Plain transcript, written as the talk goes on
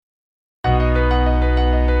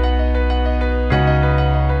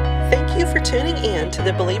tuning in to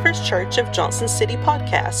the Believers Church of Johnson City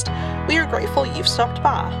podcast. We are grateful you've stopped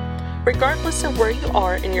by. Regardless of where you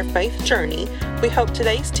are in your faith journey, we hope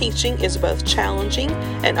today's teaching is both challenging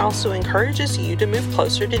and also encourages you to move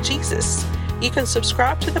closer to Jesus. You can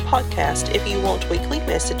subscribe to the podcast if you want weekly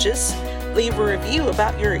messages, leave a review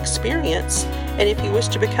about your experience, and if you wish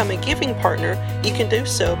to become a giving partner, you can do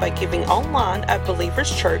so by giving online at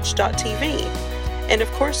believerschurch.tv. And of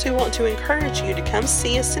course, we want to encourage you to come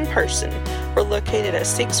see us in person. We're located at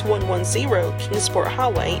 6110 Kingsport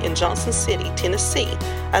Highway in Johnson City, Tennessee.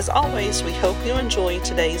 As always, we hope you enjoy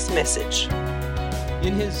today's message.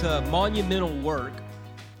 In his monumental work,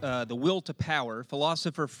 The Will to Power,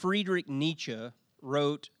 philosopher Friedrich Nietzsche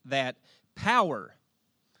wrote that power,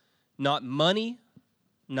 not money,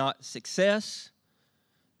 not success,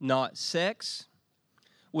 not sex,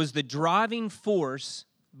 was the driving force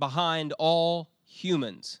behind all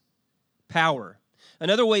humans. Power.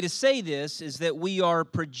 Another way to say this is that we are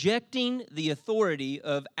projecting the authority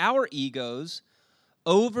of our egos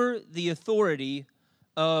over the authority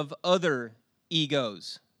of other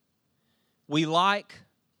egos. We like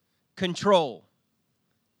control.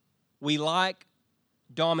 We like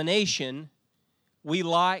domination. We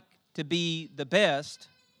like to be the best.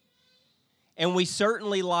 And we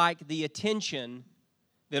certainly like the attention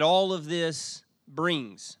that all of this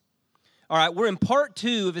brings. All right, we're in part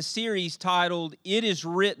 2 of a series titled, It Is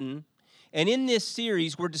Written, and in this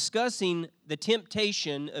series, we're discussing the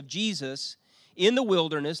temptation of Jesus in the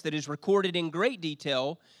wilderness that is recorded in great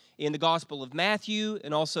detail in the Gospel of Matthew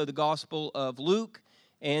and also the Gospel of Luke,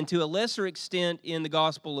 and to a lesser extent in the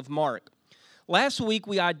Gospel of Mark. Last week,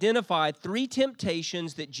 we identified 3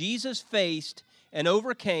 temptations that Jesus faced and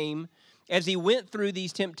overcame as he went through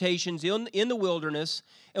these temptations in the wilderness.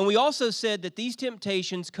 And we also said that these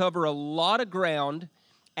temptations cover a lot of ground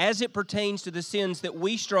as it pertains to the sins that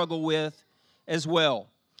we struggle with as well.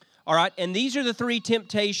 All right, and these are the 3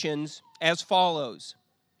 temptations as follows.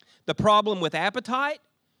 The problem with appetite,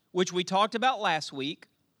 which we talked about last week,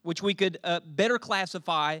 which we could better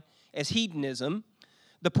classify as hedonism.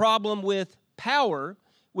 The problem with power,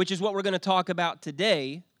 which is what we're going to talk about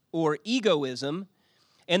today, or egoism.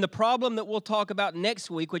 And the problem that we'll talk about next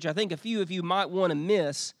week, which I think a few of you might want to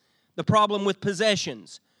miss, the problem with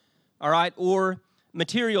possessions, all right, or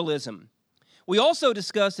materialism. We also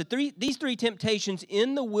discussed that these 3 temptations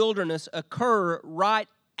in the wilderness occur right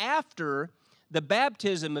after the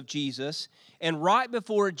baptism of Jesus and right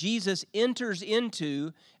before Jesus enters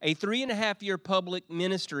into a 3.5-year public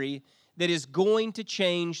ministry that is going to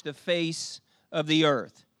change the face of the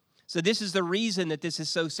earth. So this is the reason that this is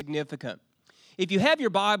so significant. If you have your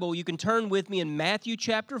Bible, you can turn with me in Matthew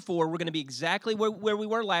chapter 4. We're going to be exactly where we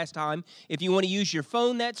were last time. If you want to use your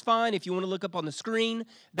phone, that's fine. If you want to look up on the screen,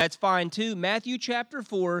 that's fine too. Matthew chapter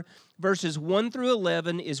 4, verses 1 through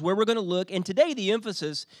 11 is where we're going to look. And today the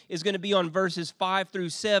emphasis is going to be on verses 5 through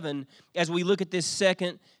 7 as we look at this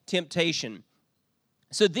second temptation.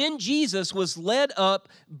 So then Jesus was led up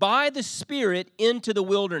by the Spirit into the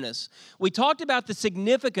wilderness. We talked about the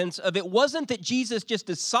significance of it wasn't that Jesus just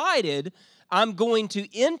decided, I'm going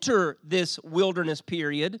to enter this wilderness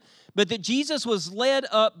period, but that Jesus was led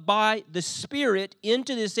up by the Spirit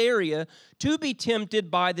into this area to be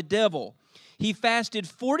tempted by the devil. He fasted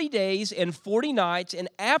 40 days and 40 nights, and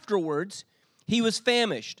afterwards he was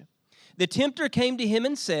famished. The tempter came to him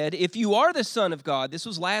and said, if you are the Son of God, this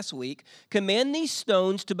was last week, command these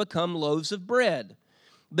stones to become loaves of bread.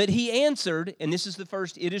 But he answered, and this is the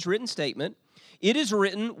first it is written statement, it is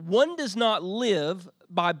written, one does not live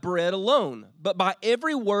by bread alone, but by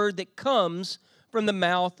every word that comes from the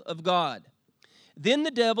mouth of God. Then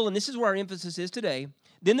the devil, and this is where our emphasis is today,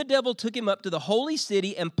 then the devil took him up to the holy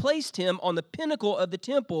city and placed him on the pinnacle of the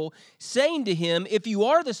temple, saying to him, if you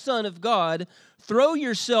are the Son of God, throw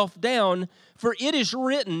yourself down, for it is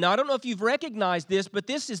written. Now, I don't know if you've recognized this, but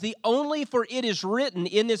this is the only for it is written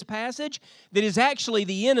in this passage that is actually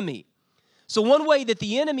the enemy. So one way that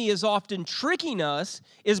the enemy is often tricking us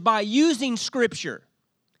is by using Scripture.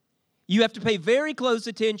 You have to pay very close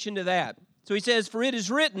attention to that. So he says, for it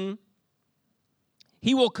is written,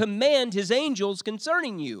 he will command his angels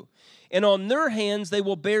concerning you, and on their hands they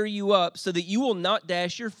will bear you up, so that you will not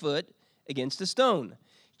dash your foot against a stone.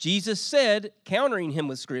 Jesus said, countering him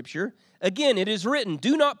with Scripture, again, it is written,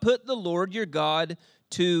 do not put the Lord your God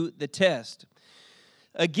to the test.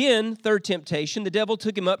 Again, third temptation, the devil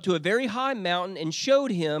took him up to a very high mountain and showed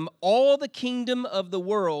him all the kingdom of the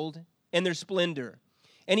world and their splendor.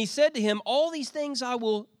 And he said to him, all these things I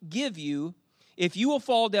will give you if you will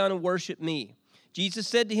fall down and worship me. Jesus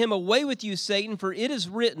said to him, away with you, Satan, for it is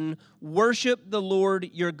written, worship the Lord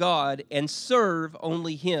your God and serve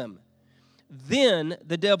only him. Then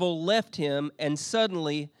the devil left him, and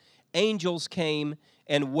suddenly angels came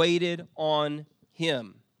and waited on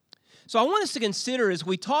him. So I want us to consider, as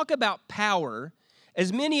we talk about power,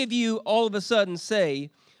 as many of you all of a sudden say,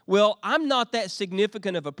 well, I'm not that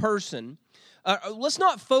significant of a person. Let's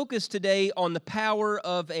not focus today on the power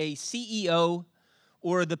of a CEO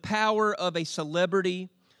or the power of a celebrity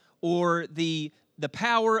or the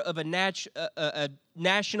power of a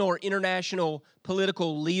national or international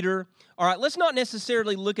political leader. All right, let's not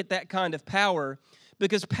necessarily look at that kind of power,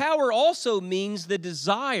 because power also means the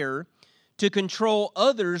desire to control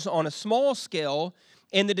others on a small scale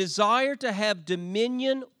and the desire to have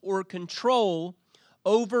dominion or control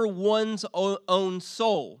over one's own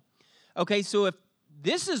soul. Okay, so if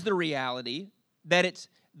this is the reality, that it's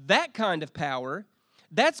that kind of power,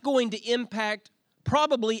 that's going to impact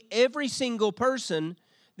probably every single person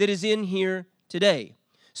that is in here today.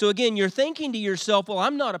 So again, you're thinking to yourself, well,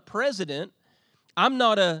 I'm not a president, I'm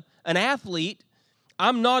not an athlete,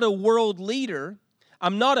 I'm not a world leader,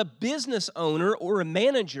 I'm not a business owner or a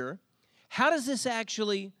manager. How does this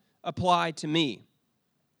actually apply to me?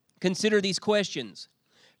 Consider these questions.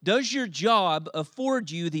 Does your job afford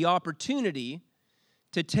you the opportunity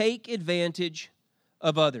to take advantage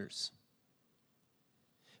of others?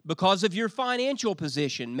 Because of your financial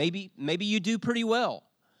position, maybe you do pretty well.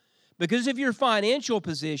 Because of your financial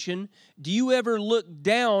position, do you ever look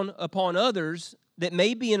down upon others that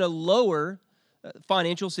may be in a lower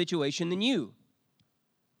financial situation than you?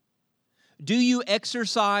 Do you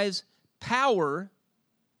exercise power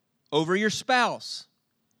over your spouse?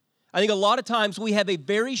 I think a lot of times we have a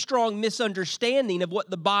very strong misunderstanding of what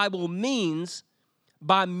the Bible means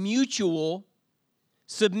by mutual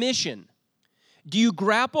submission. Do you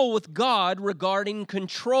grapple with God regarding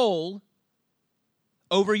control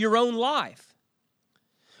over your own life?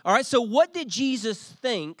 All right, so what did Jesus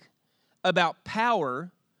think about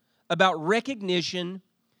power, about recognition,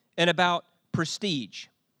 and about prestige?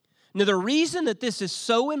 Now, the reason that this is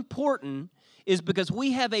so important is because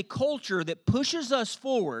we have a culture that pushes us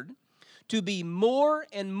forward to be more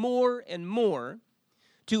and more and more,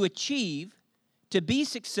 to achieve, to be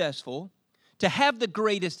successful, to have the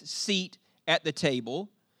greatest seat at the table,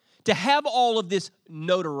 to have all of this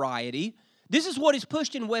notoriety. This is what is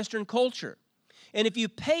pushed in Western culture. And if you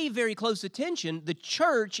pay very close attention, the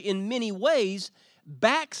church in many ways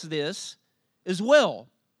backs this as well.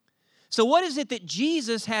 So what is it that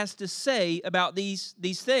Jesus has to say about these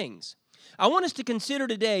things? I want us to consider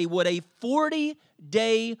today what a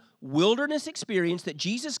 40-day wilderness experience that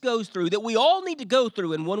Jesus goes through, that we all need to go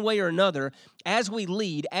through in one way or another as we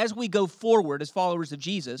lead, as we go forward as followers of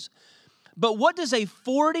Jesus. But what does a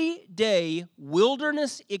 40-day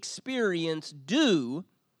wilderness experience do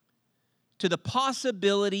to the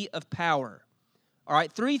possibility of power? All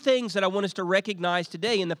right, 3 things that I want us to recognize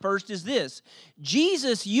today, and the first is this.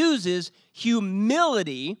 Jesus uses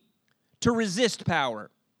humility to resist power.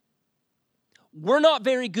 We're not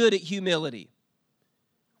very good at humility.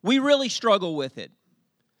 We really struggle with it.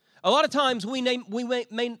 A lot of times we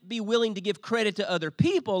may be willing to give credit to other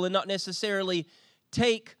people and not necessarily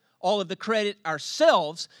take all of the credit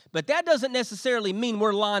ourselves, but that doesn't necessarily mean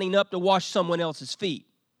we're lining up to wash someone else's feet.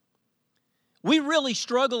 We really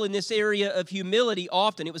struggle in this area of humility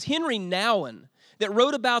often. It was Henry Nouwen that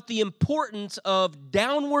wrote about the importance of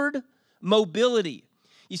downward mobility.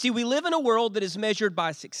 You see, we live in a world that is measured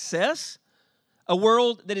by success, a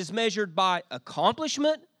world that is measured by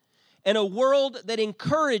accomplishment, and a world that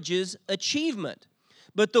encourages achievement.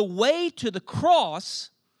 But the way to the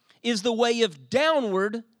cross is the way of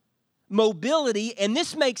downward mobility, and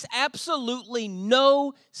this makes absolutely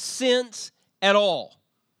no sense at all,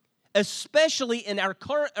 especially in our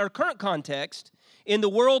current context, in the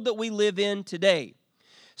world that we live in today.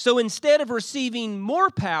 So instead of receiving more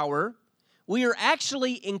power, we are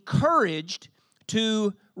actually encouraged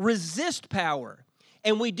to resist power.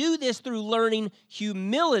 And we do this through learning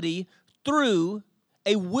humility through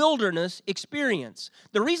a wilderness experience.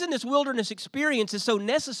 The reason this wilderness experience is so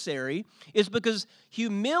necessary is because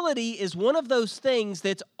humility is one of those things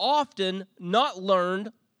that's often not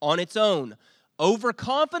learned on its own.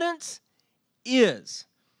 Overconfidence is.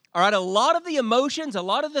 All right, a lot of the emotions, a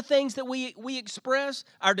lot of the things that we express,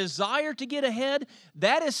 our desire to get ahead,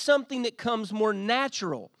 that is something that comes more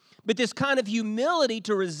natural. But this kind of humility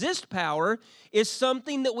to resist power is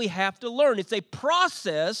something that we have to learn. It's a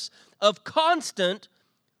process of constant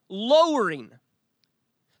lowering.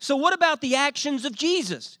 So what about the actions of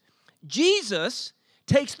Jesus? Jesus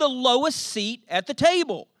takes the lowest seat at the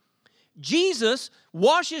table. Jesus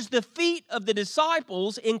washes the feet of the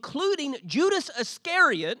disciples, including Judas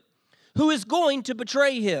Iscariot, who is going to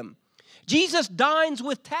betray him. Jesus dines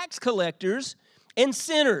with tax collectors and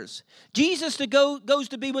sinners. Jesus goes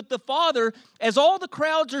to be with the Father as all the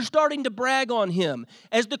crowds are starting to brag on him.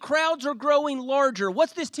 As the crowds are growing larger,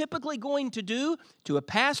 what's this typically going to do to a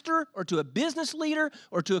pastor or to a business leader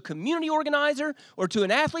or to a community organizer or to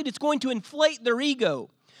an athlete? It's going to inflate their ego.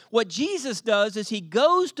 What Jesus does is he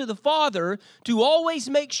goes to the Father to always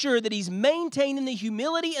make sure that he's maintaining the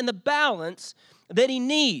humility and the balance that he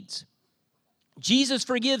needs. Jesus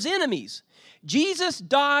forgives enemies. Jesus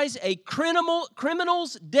dies a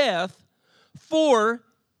criminal's death for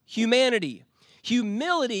humanity.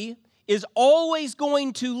 Humility is always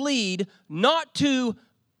going to lead not to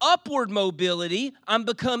upward mobility, I'm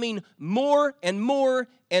becoming more and more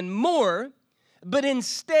and more, but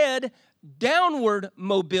instead downward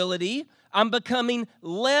mobility, I'm becoming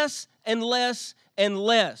less and less and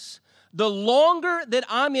less. The longer that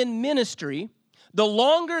I'm in ministry, the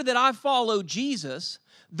longer that I follow Jesus,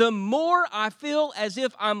 the more I feel as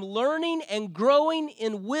if I'm learning and growing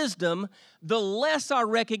in wisdom, the less I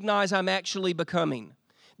recognize I'm actually becoming.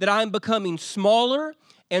 That I'm becoming smaller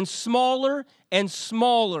and smaller and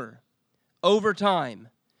smaller over time.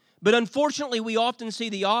 But unfortunately, we often see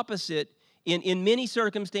the opposite in many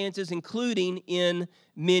circumstances, including in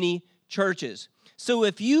many churches. So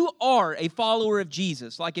if you are a follower of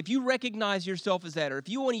Jesus, like if you recognize yourself as that, or if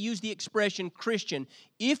you want to use the expression Christian,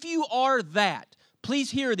 if you are that, please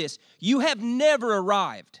hear this. You have never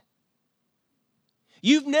arrived.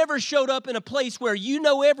 You've never showed up in a place where you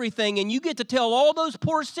know everything and you get to tell all those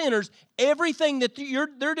poor sinners everything that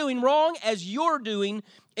they're doing wrong as you're doing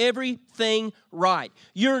everything right.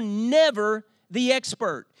 You're never the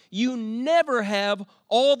expert. You never have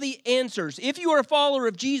all the answers. If you are a follower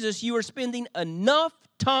of Jesus, you are spending enough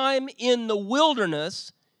time in the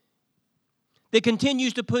wilderness that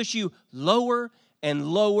continues to push you lower and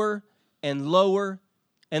lower and lower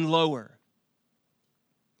and lower.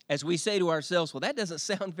 As we say to ourselves, well, that doesn't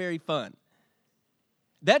sound very fun.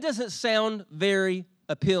 That doesn't sound very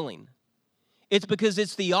appealing. It's because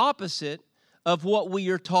it's the opposite of what we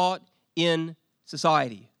are taught in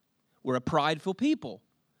society. We're a prideful people.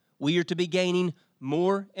 We are to be gaining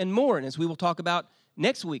more and more. And as we will talk about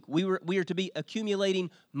next week, we are to be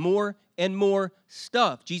accumulating more and more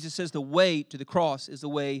stuff. Jesus says the way to the cross is the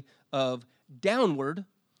way of downward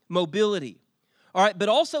mobility. All right, but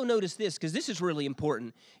also notice this, because this is really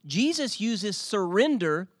important. Jesus uses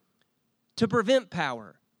surrender to prevent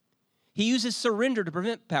power. He uses surrender to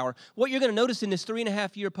prevent power. What you're going to notice in this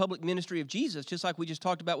 3.5-year public ministry of Jesus, just like we just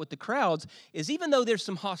talked about with the crowds, is even though there's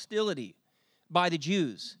some hostility by the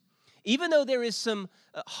Jews, even though there is some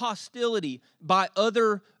hostility by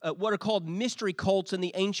other, what are called mystery cults in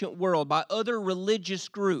the ancient world, by other religious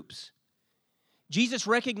groups, Jesus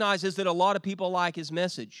recognizes that a lot of people like his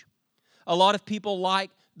message. A lot of people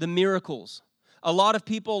like the miracles. A lot of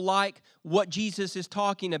people like what Jesus is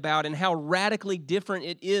talking about and how radically different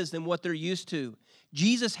it is than what they're used to.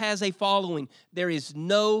 Jesus has a following. There is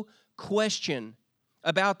no question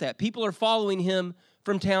about that. People are following him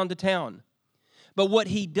from town to town. But what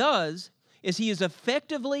he does is he is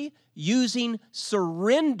effectively using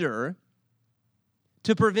surrender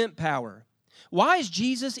to prevent power. Why is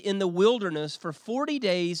Jesus in the wilderness for 40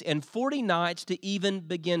 days and 40 nights to even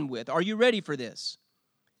begin with? Are you ready for this?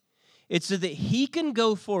 It's so that he can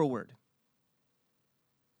go forward,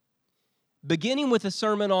 beginning with the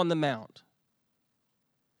Sermon on the Mount,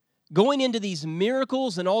 going into these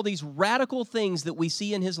miracles and all these radical things that we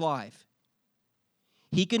see in his life.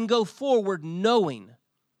 He can go forward knowing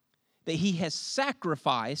that he has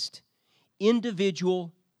sacrificed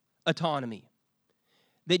individual autonomy.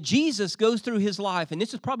 That Jesus goes through his life, and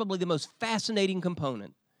this is probably the most fascinating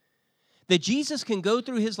component, that Jesus can go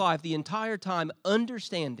through his life the entire time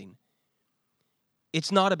understanding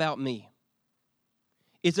it's not about me.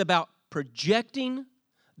 It's about projecting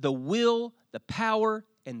the will, the power,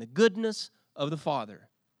 and the goodness of the Father.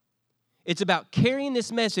 It's about carrying this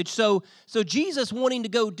message. So Jesus wanting to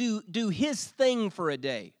go do his thing for a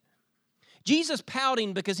day. Jesus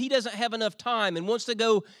pouting because he doesn't have enough time and wants to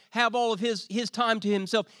go have all of his time to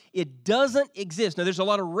himself. It doesn't exist. Now, there's a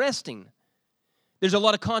lot of resting. There's a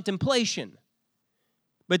lot of contemplation.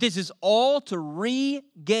 But this is all to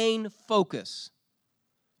regain focus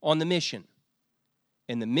on the mission.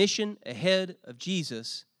 And the mission ahead of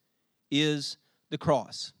Jesus is the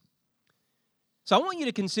cross. So I want you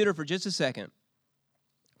to consider for just a second,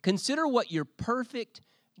 consider what your perfect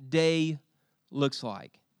day looks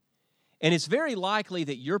like. And it's very likely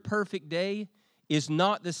that your perfect day is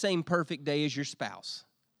not the same perfect day as your spouse.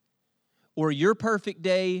 Or your perfect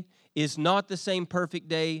day is not the same perfect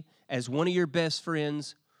day as one of your best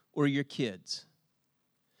friends or your kids.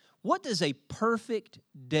 What does a perfect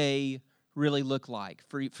day really look like?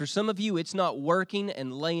 For some of you, it's not working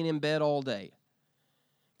and laying in bed all day.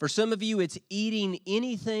 For some of you, it's eating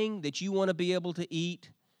anything that you want to be able to eat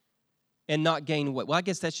and not gain weight. Well, I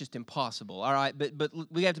guess that's just impossible, all right? But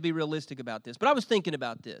we have to be realistic about this. But I was thinking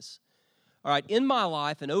about this. All right, in my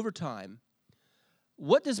life and over time,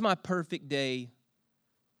 what does my perfect day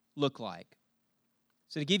look like?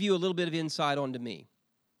 So to give you a little bit of insight into me,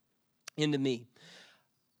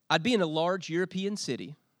 I'd be in a large European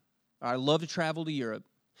city. I love to travel to Europe.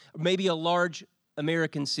 Or maybe a large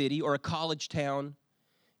American city or a college town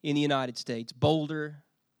in the United States, Boulder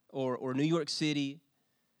or New York City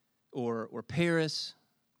or Paris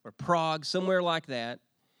or Prague, somewhere like that.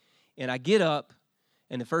 And I get up,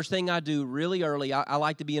 and the first thing I do really early, I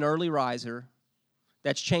like to be an early riser.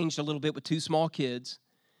 That's changed a little bit with 2 small kids.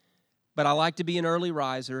 But I like to be an early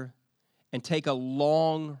riser and take a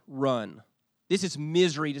long run. This is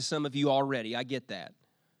misery to some of you already. I get that.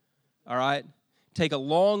 All right? Take a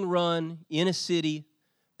long run in a city,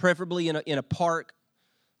 preferably in a park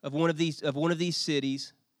of one of these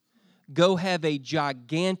cities. Go have a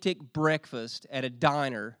gigantic breakfast at a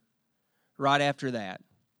diner right after that.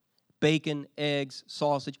 Bacon, eggs,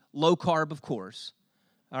 sausage, low carb, of course.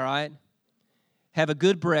 All right? Have a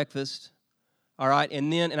good breakfast. All right?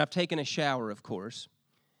 And I've taken a shower, of course.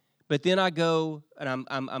 But then I go and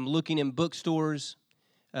I'm looking in bookstores,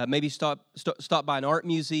 maybe stop by an art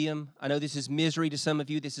museum. I know this is misery to some of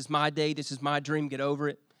you. This is my day. This is my dream. Get over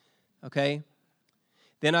it. Okay?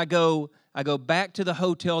 Then I go back to the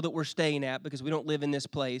hotel that we're staying at because we don't live in this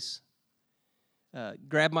place.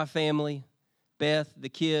 Grab my family, Beth, the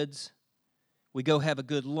kids. We go have a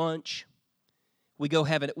good lunch. We go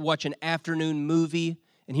watch an afternoon movie.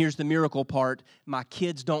 And here's the miracle part. My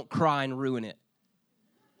kids don't cry and ruin it.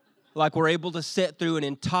 Like we're able to sit through an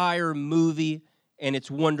entire movie, and it's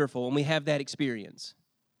wonderful, and we have that experience.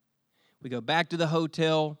 We go back to the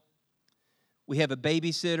hotel. We have a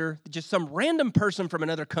babysitter, just some random person from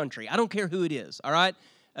another country. I don't care who it is, all right?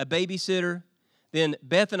 A babysitter. Then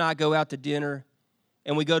Beth and I go out to dinner,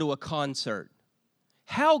 and we go to a concert.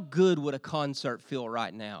 How good would a concert feel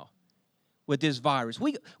right now with this virus?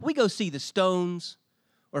 We go see the Stones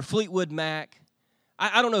or Fleetwood Mac.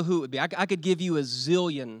 I don't know who it would be. I could give you a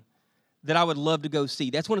zillion that I would love to go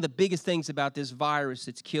see. That's one of the biggest things about this virus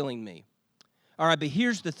that's killing me. All right, but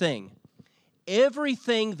here's the thing.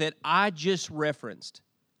 Everything that I just referenced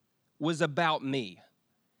was about me.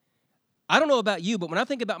 I don't know about you, but when I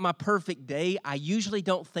think about my perfect day, I usually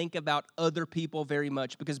don't think about other people very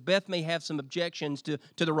much because Beth may have some objections to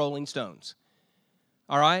the Rolling Stones.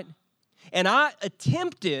 All right? And I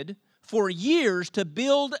attempted for years to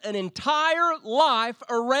build an entire life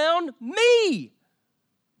around me.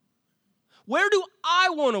 Where do I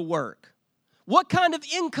want to work? What kind of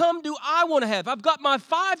income do I want to have? I've got my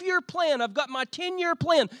 5-year plan. I've got my 10-year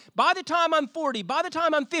plan. By the time I'm 40, by the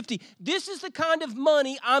time I'm 50, this is the kind of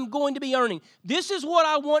money I'm going to be earning. This is what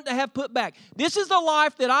I want to have put back. This is the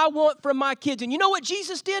life that I want from my kids. And you know what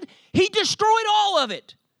Jesus did? He destroyed all of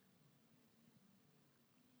it.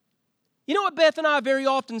 You know what Beth and I very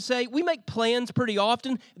often say? We make plans pretty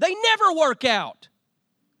often. They never work out.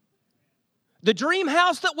 The dream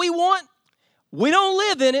house that we want, we don't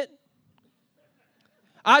live in it.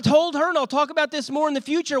 I told her, and I'll talk about this more in the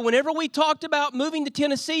future, whenever we talked about moving to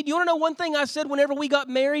Tennessee, do you want to know one thing I said whenever we got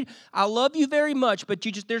married? I love you very much, but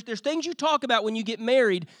there's things you talk about when you get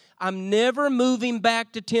married. I'm never moving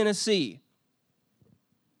back to Tennessee.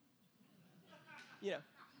 You know,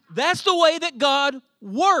 that's the way that God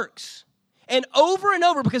works. And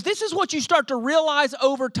over, because this is what you start to realize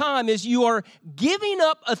over time is you are giving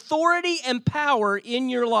up authority and power in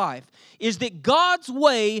your life, is that God's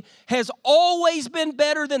way has always been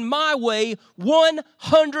better than my way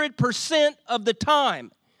 100% of the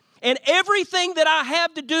time. And everything that I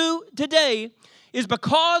have to do today is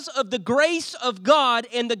because of the grace of God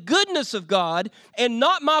and the goodness of God and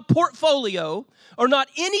not my portfolio or not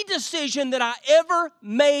any decision that I ever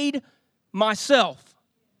made myself.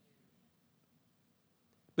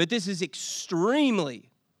 But this is extremely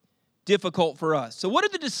difficult for us. So what do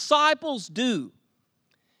the disciples do?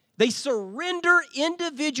 They surrender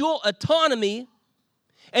individual autonomy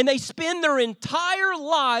and they spend their entire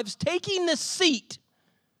lives taking the seat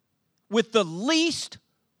with the least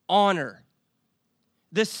honor.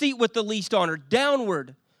 The seat with the least honor,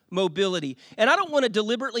 downward mobility. And I don't want to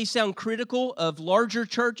deliberately sound critical of larger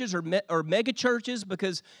churches or mega churches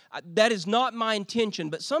because that is not my intention.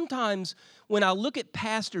 But sometimes when I look at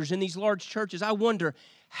pastors in these large churches, I wonder,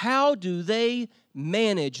 how do they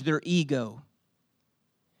manage their ego?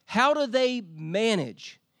 How do they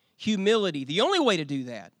manage humility? The only way to do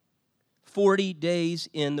that 40 days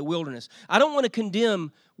in the wilderness. I don't want to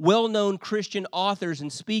condemn well-known Christian authors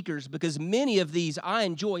and speakers because many of these I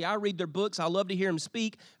enjoy. I read their books. I love to hear them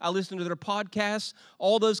speak. I listen to their podcasts,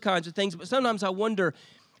 all those kinds of things. But sometimes I wonder,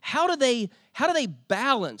 how do they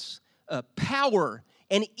balance power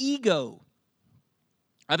and ego?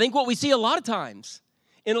 I think what we see a lot of times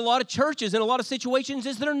in a lot of churches, in a lot of situations,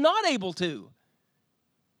 is they're not able to.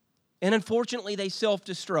 And unfortunately, they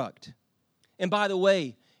self-destruct. And by the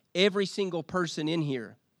way, every single person in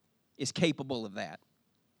here is capable of that.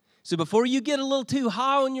 So before you get a little too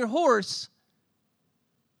high on your horse,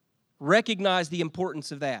 recognize the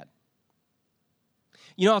importance of that.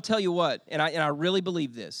 You know, I'll tell you what, and I really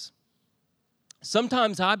believe this.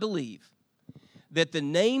 Sometimes I believe that the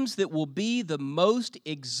names that will be the most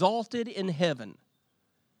exalted in heaven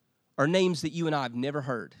are names that you and I have never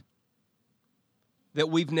heard, that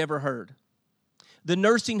we've never heard. The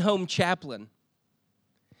nursing home chaplain,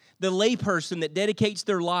 the layperson that dedicates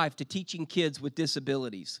their life to teaching kids with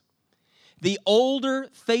disabilities, the older,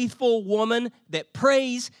 faithful woman that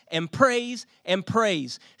prays and prays and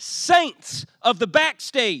prays, saints of the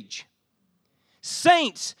backstage,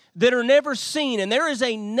 saints that are never seen. And there is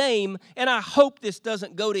a name, and I hope this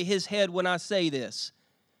doesn't go to his head when I say this,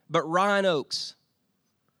 but Ryan Oakes.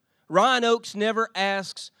 Ryan Oakes never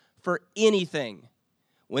asks for anything.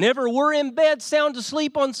 Whenever we're in bed sound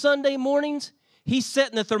asleep on Sunday mornings, he's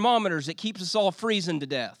setting the thermometers that keeps us all freezing to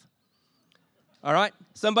death. All right?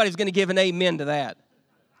 Somebody's going to give an amen to that.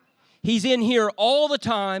 He's in here all the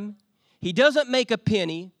time. He doesn't make a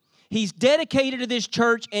penny. He's dedicated to this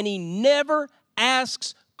church, and he never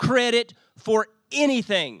asks credit for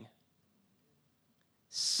anything.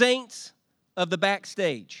 Saints of the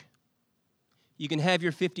backstage. You can have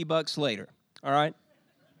your $50 later, all right?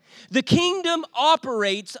 The kingdom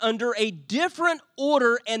operates under a different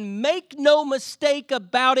order, and make no mistake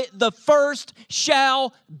about it, the first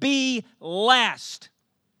shall be last.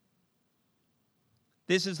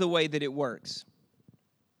 This is the way that it works.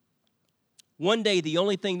 One day, the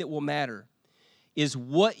only thing that will matter is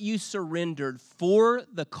what you surrendered for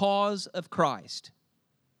the cause of Christ,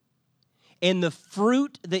 and the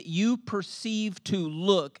fruit that you perceive to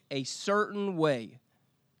look a certain way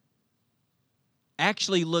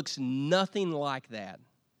actually looks nothing like that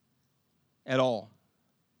at all.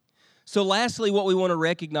 So lastly, what we want to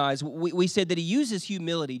recognize, we said that he uses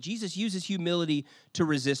humility. Jesus uses humility to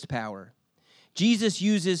resist power. Jesus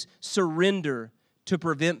uses surrender to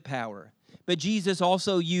prevent power. But Jesus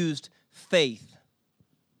also used faith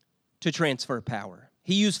to transfer power.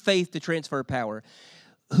 He used faith to transfer power.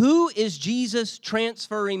 Who is Jesus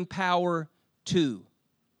transferring power to?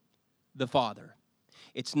 The Father.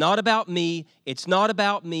 It's not about me. It's not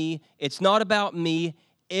about me. It's not about me.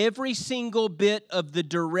 Every single bit of the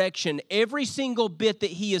direction, every single bit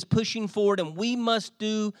that he is pushing forward, and we must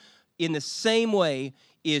do in the same way,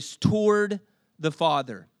 is toward the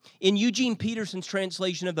Father. In Eugene Peterson's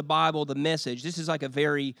translation of the Bible, The Message, this is like a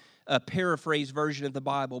very paraphrased version of the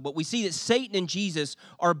Bible, but we see that Satan and Jesus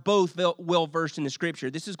are both well-versed in the Scripture.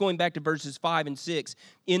 This is going back to verses 5 and 6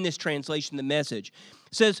 in this translation, The Message.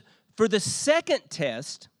 It says, for the second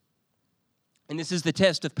test, and this is the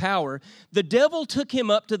test of power, the devil took him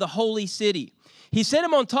up to the holy city. He set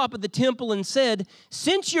him on top of the temple and said,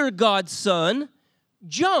 since you're God's son,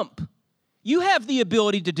 jump. You have the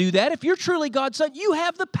ability to do that. If you're truly God's son, you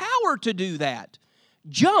have the power to do that.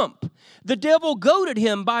 Jump. The devil goaded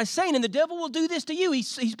him by saying, and the devil will do this to you. He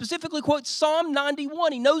specifically quotes Psalm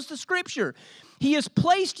 91. He knows the Scripture. He has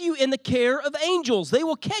placed you in the care of angels. They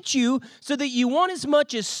will catch you so that you won't as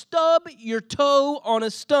much as stub your toe on a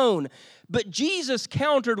stone. But Jesus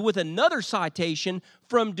countered with another citation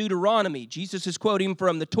from Deuteronomy. Jesus is quoting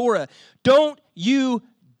from the Torah. Don't you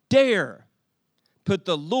dare put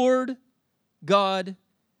the Lord God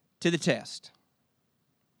to the test.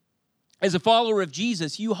 As a follower of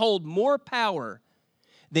Jesus, you hold more power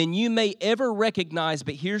than you may ever recognize.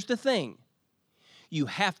 But here's the thing. You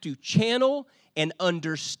have to channel and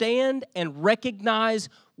understand and recognize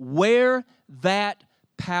where that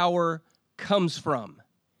power comes from.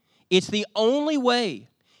 It's the only way,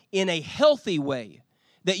 in a healthy way,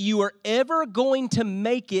 that you are ever going to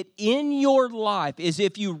make it in your life is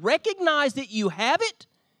if you recognize that you have it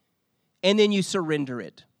and then you surrender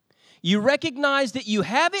it. You recognize that you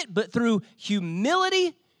have it, but through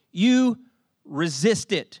humility, you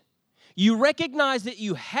resist it. You recognize that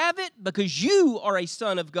you have it because you are a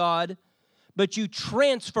son of God, but you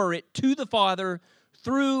transfer it to the Father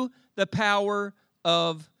through the power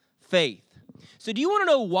of faith. So do you want to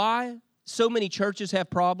know why so many churches have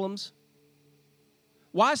problems?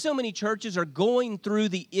 Why so many churches are going through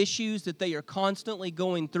the issues that they are constantly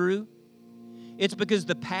going through? It's because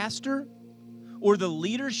the pastor or the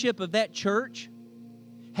leadership of that church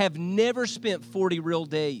have never spent 40 real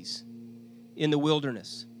days in the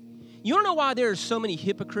wilderness. You don't know why there are so many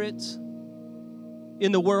hypocrites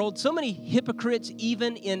in the world, so many hypocrites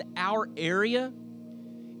even in our area?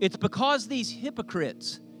 It's because these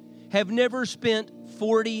hypocrites have never spent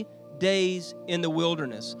 40 days in the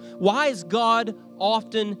wilderness. Why is God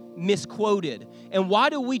often misquoted? And why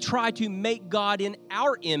do we try to make God in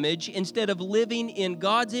our image instead of living in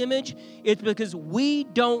God's image? It's because we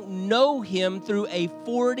don't know Him through a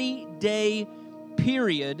 40-day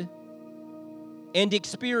period and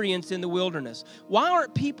experience in the wilderness. Why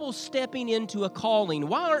aren't people stepping into a calling?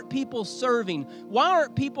 Why aren't people serving? Why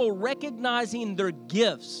aren't people recognizing their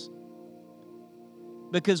gifts?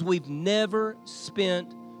 Because we've never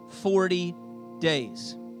spent 40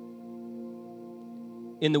 days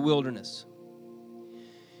in the wilderness.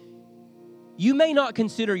 You may not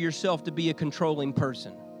consider yourself to be a controlling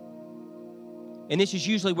person. And this is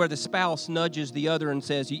usually where the spouse nudges the other and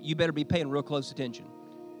says, you better be paying real close attention.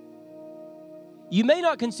 You may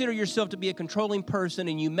not consider yourself to be a controlling person,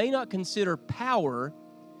 and you may not consider power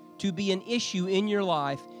to be an issue in your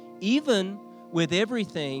life, even with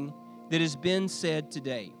everything that has been said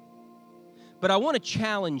today. But I want to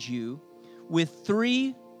challenge you with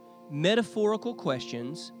 3 metaphorical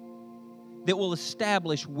questions that will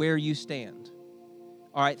establish where you stand.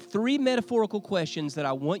 All right, 3 metaphorical questions that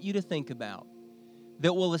I want you to think about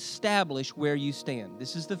that will establish where you stand.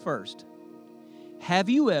 This is the first. Have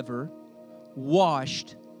you ever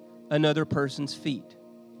washed another person's feet?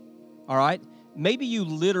 All right? Maybe you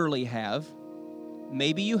literally have.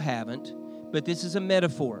 Maybe you haven't. But this is a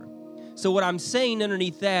metaphor. So what I'm saying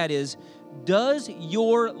underneath that is, does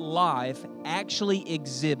your life actually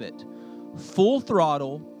exhibit full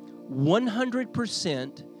throttle,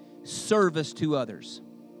 100% service to others?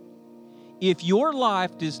 If your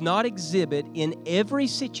life does not exhibit in every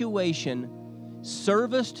situation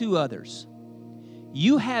service to others,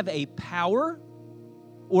 you have a power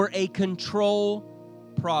or a control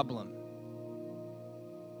problem.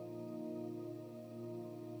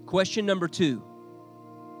 Question number 2.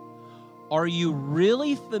 Are you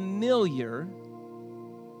really familiar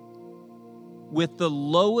with the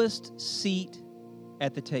lowest seat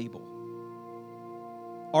at the table?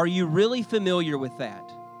 Are you really familiar with that?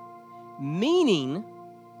 Meaning,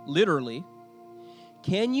 literally,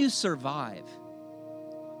 can you survive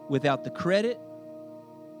without the credit,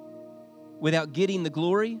 without getting the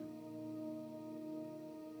glory,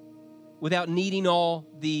 without needing all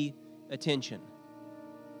the attention?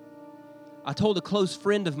 I told a close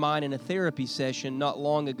friend of mine in a therapy session not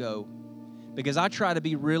long ago, because I try to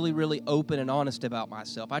be really, really open and honest about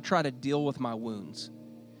myself. I try to deal with my wounds.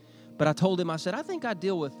 But I told him, I said, I think I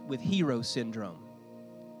deal with hero syndrome.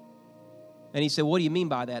 And he said, what do you mean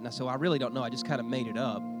by that? And I said, well, I really don't know. I just kind of made it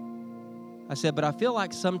up. I said, but I feel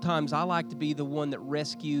like sometimes I like to be the one that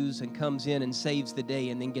rescues and comes in and saves the day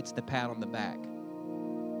and then gets the pat on the back.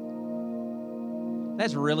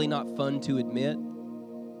 That's really not fun to admit,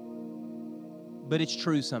 but it's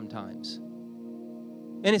true sometimes.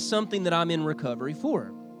 And it's something that I'm in recovery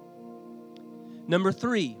for. Number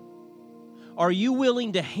 3, are you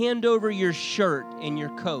willing to hand over your shirt and your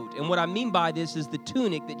coat? And what I mean by this is the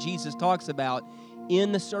tunic that Jesus talks about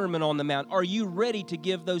in the Sermon on the Mount. Are you ready to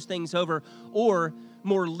give those things over? Or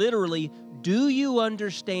more literally, do you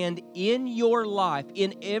understand in your life,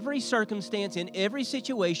 in every circumstance, in every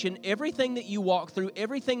situation, everything that you walk through,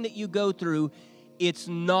 everything that you go through, it's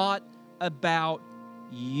not about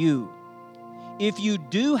you? If you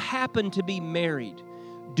do happen to be married,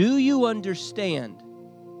 do you understand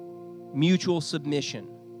mutual submission?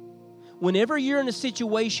 Whenever you're in a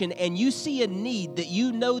situation and you see a need that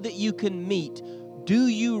you know that you can meet, do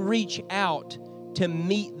you reach out to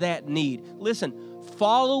meet that need? Listen,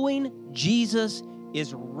 following Jesus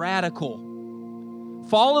is radical.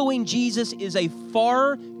 Following Jesus is a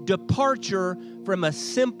far departure from a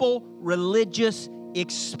simple religious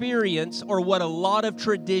experience or what a lot of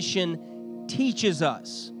tradition teaches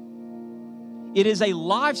us. It is a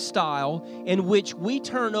lifestyle in which we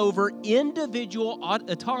turn over individual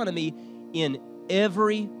autonomy in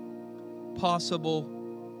every possible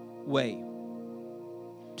way.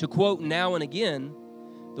 To quote now and again,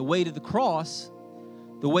 the way to the cross,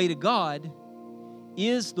 the way to God,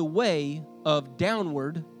 is the way of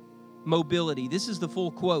downward mobility. This is the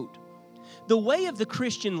full quote. The way of the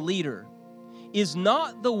Christian leader is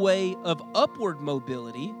not the way of upward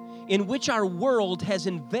mobility, in which our world has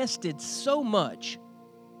invested so much,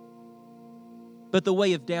 but the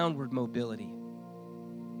way of downward mobility,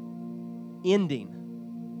 ending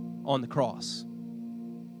on the cross.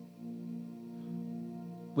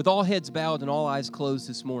 with all heads bowed and all eyes closed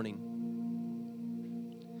this morning,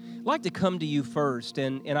 I'd like to come to you first,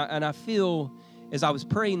 and I feel as I was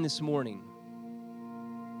praying this morning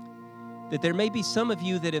that there may be some of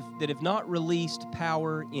you that have not released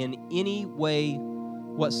power in any way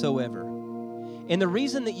whatsoever. And the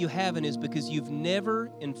reason that you haven't is because you've never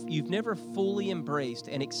fully embraced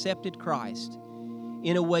and accepted Christ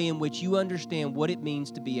in a way in which you understand what it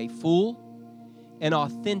means to be a full and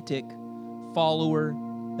authentic follower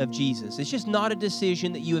of Jesus. It's just not a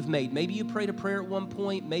decision that you have made. Maybe you prayed a prayer at one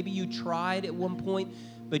point, maybe you tried at one point,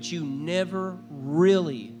 but you never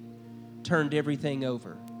really turned everything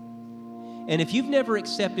over. And if you've never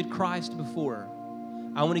accepted Christ before,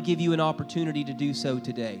 I want to give you an opportunity to do so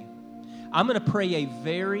today. I'm going to pray a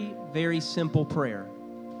very, very simple prayer.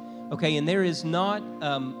 Okay, and there is not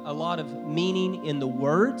a lot of meaning in the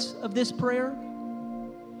words of this prayer.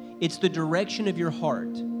 It's the direction of your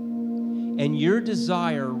heart and your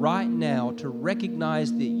desire right now to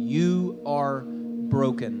recognize that you are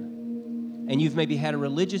broken. And you've maybe had a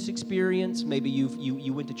religious experience, maybe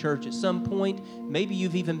you went to church at some point, maybe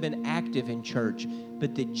you've even been active in church,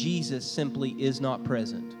 but that Jesus simply is not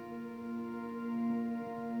present.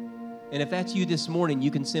 And if that's you this morning,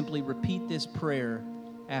 you can simply repeat this prayer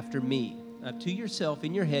after me. To yourself,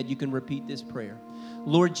 in your head, you can repeat this prayer.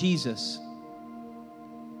 Lord Jesus,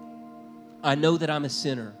 I know that I'm a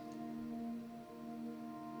sinner.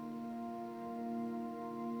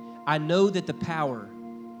 I know that the power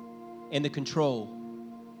and the control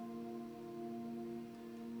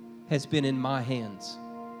has been in my hands.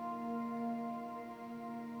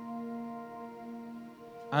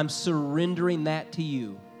 I'm surrendering that to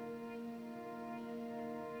you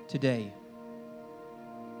today.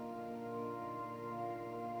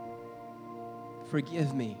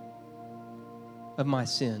 Forgive me of my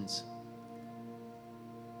sins.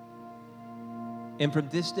 And from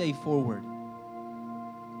this day forward,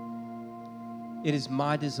 it is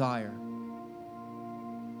my desire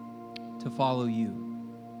to follow you.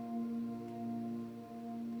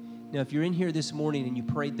 Now, if you're in here this morning and you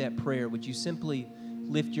prayed that prayer, would you simply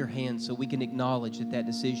lift your hand so we can acknowledge that that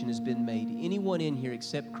decision has been made? Anyone in here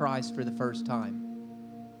accept Christ for the first time?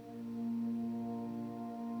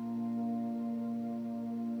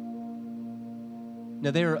 Now,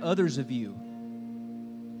 there are others of you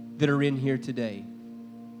that are in here today.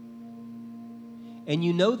 And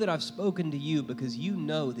you know that I've spoken to you because you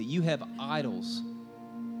know that you have idols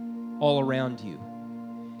all around you.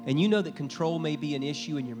 And you know that control may be an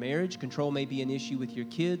issue in your marriage, control may be an issue with your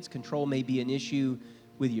kids, control may be an issue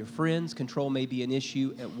with your friends, control may be an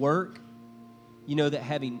issue at work. You know that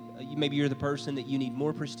maybe you're the person that you need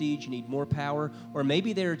more prestige, you need more power, or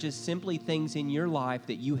maybe there are just simply things in your life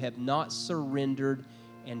that you have not surrendered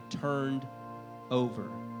and turned over.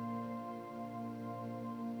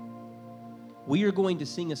 We are going to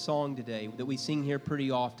sing a song today that we sing here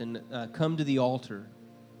pretty often, Come to the Altar.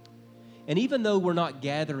 And even though we're not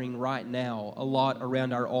gathering right now a lot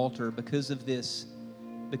around our altar because of this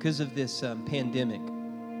pandemic,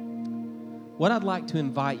 what I'd like to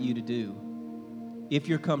invite you to do, if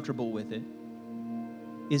you're comfortable with it,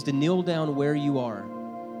 is to kneel down where you are,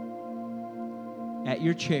 at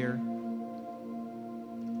your chair,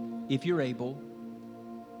 if you're able,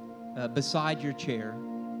 beside your chair.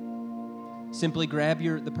 Simply grab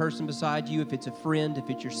the person beside you, if it's a friend, if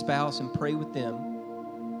it's your spouse, and pray with them.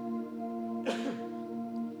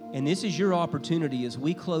 And this is your opportunity as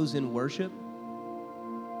we close in worship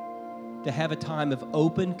to have a time of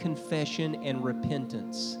open confession and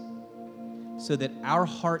repentance so that our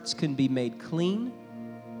hearts can be made clean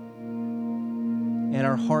and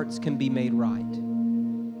our hearts can be made right.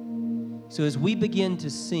 So as we begin to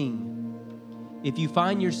sing, if you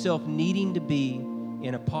find yourself needing to be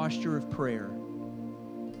in a posture of prayer,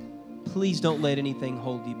 please don't let anything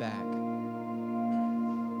hold you back.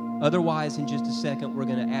 Otherwise, in just a second, we're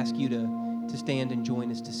going to ask you to stand and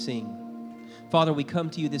join us to sing. Father, we come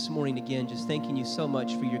to you this morning again, just thanking you so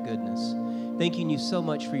much for your goodness. Thanking you so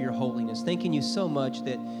much for your holiness. Thanking you so much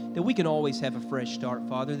that we can always have a fresh start,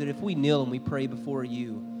 Father, that if we kneel and we pray before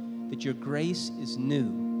you, that your grace is new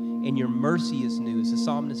and your mercy is new, as the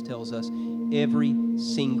psalmist tells us, every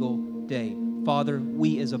single day. Father,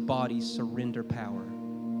 we as a body surrender power.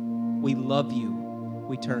 We love you.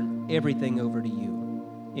 We turn everything over to you.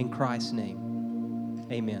 In Christ's name,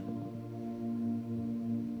 amen.